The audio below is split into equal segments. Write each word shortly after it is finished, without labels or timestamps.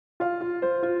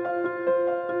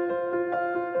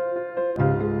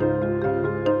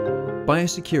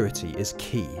Biosecurity is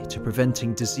key to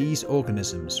preventing disease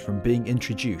organisms from being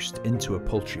introduced into a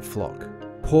poultry flock.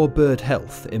 Poor bird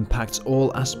health impacts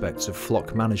all aspects of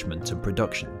flock management and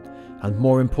production, and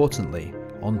more importantly,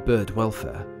 on bird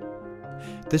welfare.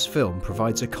 This film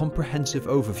provides a comprehensive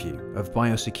overview of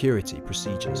biosecurity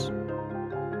procedures.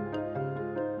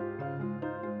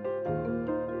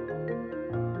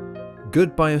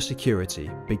 Good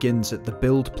biosecurity begins at the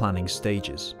build planning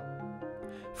stages.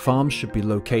 Farms should be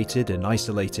located in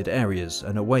isolated areas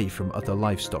and away from other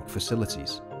livestock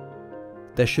facilities.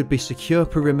 There should be secure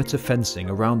perimeter fencing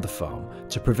around the farm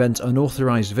to prevent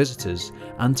unauthorized visitors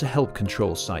and to help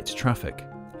control site traffic.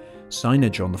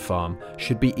 Signage on the farm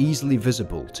should be easily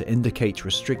visible to indicate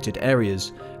restricted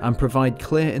areas and provide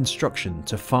clear instruction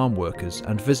to farm workers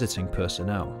and visiting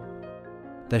personnel.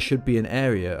 There should be an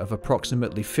area of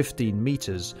approximately 15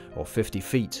 meters or 50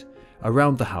 feet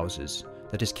around the houses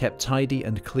that is kept tidy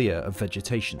and clear of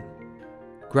vegetation.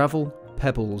 Gravel,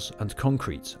 pebbles and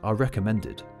concrete are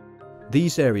recommended.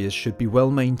 These areas should be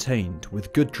well maintained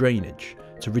with good drainage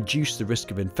to reduce the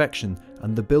risk of infection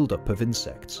and the buildup of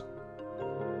insects.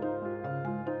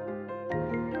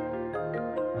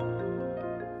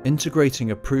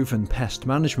 Integrating a proven pest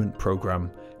management program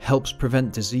helps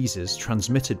prevent diseases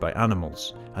transmitted by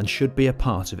animals and should be a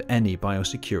part of any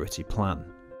biosecurity plan.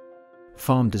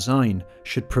 Farm design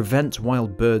should prevent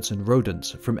wild birds and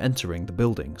rodents from entering the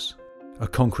buildings. A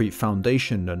concrete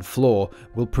foundation and floor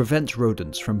will prevent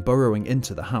rodents from burrowing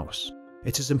into the house.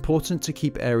 It is important to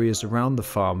keep areas around the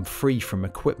farm free from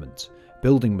equipment,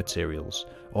 building materials,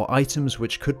 or items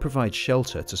which could provide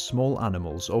shelter to small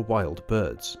animals or wild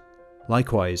birds.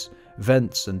 Likewise,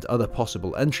 vents and other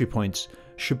possible entry points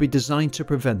should be designed to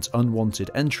prevent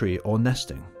unwanted entry or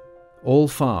nesting. All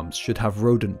farms should have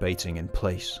rodent baiting in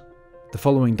place. The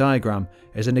following diagram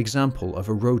is an example of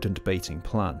a rodent baiting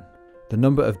plan. The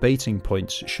number of baiting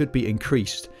points should be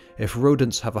increased if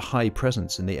rodents have a high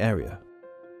presence in the area.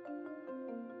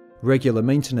 Regular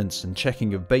maintenance and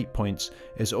checking of bait points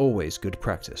is always good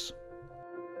practice.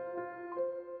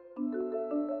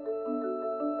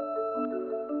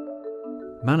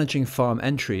 Managing farm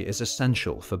entry is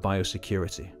essential for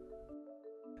biosecurity.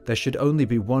 There should only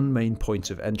be one main point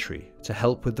of entry to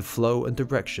help with the flow and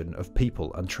direction of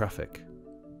people and traffic.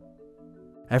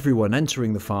 Everyone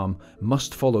entering the farm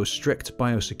must follow strict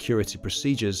biosecurity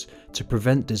procedures to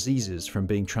prevent diseases from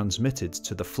being transmitted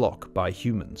to the flock by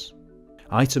humans.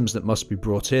 Items that must be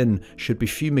brought in should be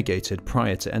fumigated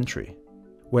prior to entry.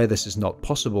 Where this is not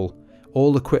possible,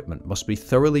 all equipment must be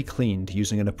thoroughly cleaned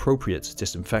using an appropriate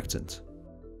disinfectant.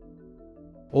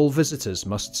 All visitors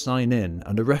must sign in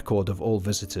and a record of all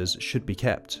visitors should be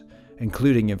kept,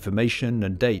 including information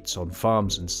and dates on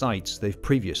farms and sites they've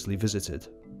previously visited.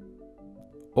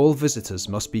 All visitors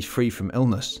must be free from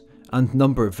illness, and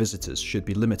number of visitors should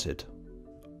be limited.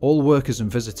 All workers and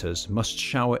visitors must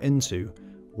shower into,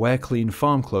 wear clean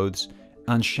farm clothes,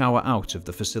 and shower out of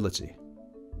the facility.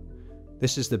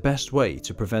 This is the best way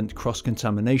to prevent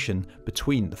cross-contamination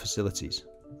between the facilities.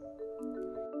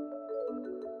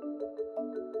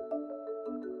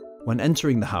 When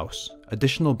entering the house,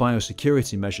 additional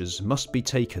biosecurity measures must be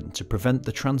taken to prevent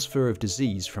the transfer of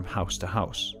disease from house to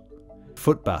house.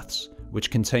 Foot baths, which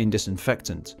contain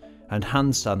disinfectant, and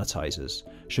hand sanitizers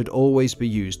should always be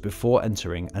used before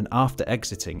entering and after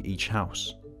exiting each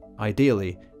house.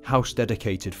 Ideally,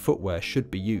 house-dedicated footwear should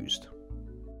be used.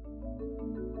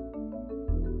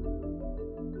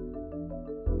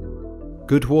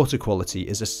 Good water quality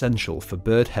is essential for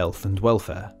bird health and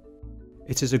welfare.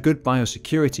 It is a good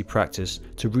biosecurity practice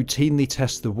to routinely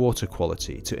test the water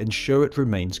quality to ensure it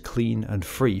remains clean and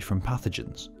free from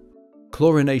pathogens.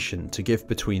 Chlorination to give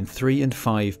between 3 and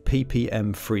 5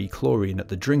 ppm free chlorine at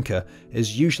the drinker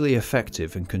is usually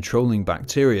effective in controlling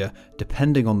bacteria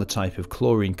depending on the type of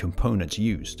chlorine component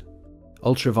used.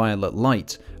 Ultraviolet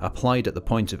light applied at the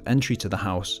point of entry to the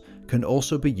house can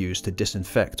also be used to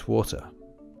disinfect water.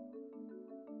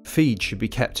 Feed should be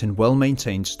kept in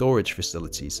well-maintained storage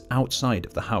facilities outside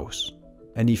of the house.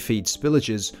 Any feed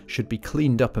spillages should be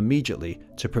cleaned up immediately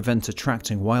to prevent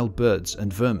attracting wild birds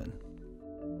and vermin.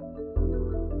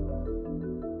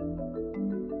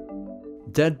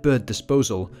 Dead bird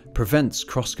disposal prevents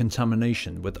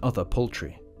cross-contamination with other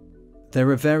poultry. There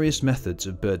are various methods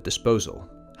of bird disposal.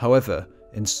 However,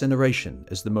 incineration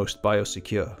is the most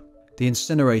biosecure. The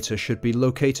incinerator should be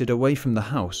located away from the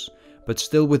house, but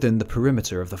still within the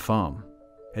perimeter of the farm.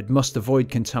 It must avoid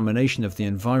contamination of the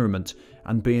environment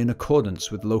and be in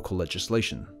accordance with local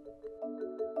legislation.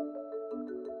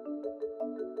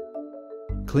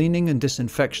 Cleaning and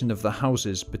disinfection of the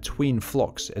houses between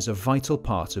flocks is a vital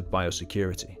part of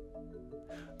biosecurity.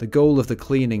 The goal of the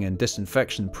cleaning and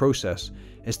disinfection process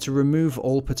is to remove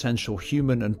all potential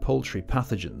human and poultry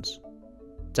pathogens.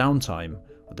 Downtime,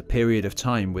 or the period of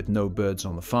time with no birds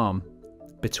on the farm,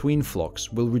 between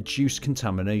flocks will reduce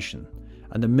contamination,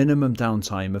 and a minimum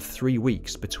downtime of 3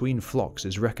 weeks between flocks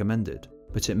is recommended,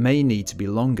 but it may need to be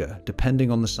longer depending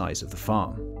on the size of the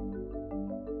farm.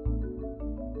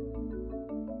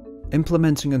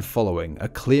 Implementing and following a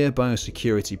clear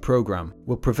biosecurity program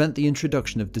will prevent the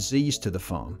introduction of disease to the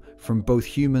farm from both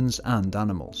humans and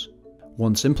animals.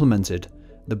 Once implemented,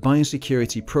 the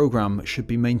biosecurity program should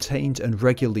be maintained and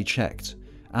regularly checked,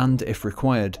 and, if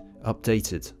required,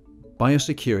 updated.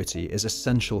 Biosecurity is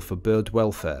essential for bird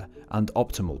welfare and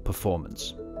optimal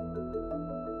performance.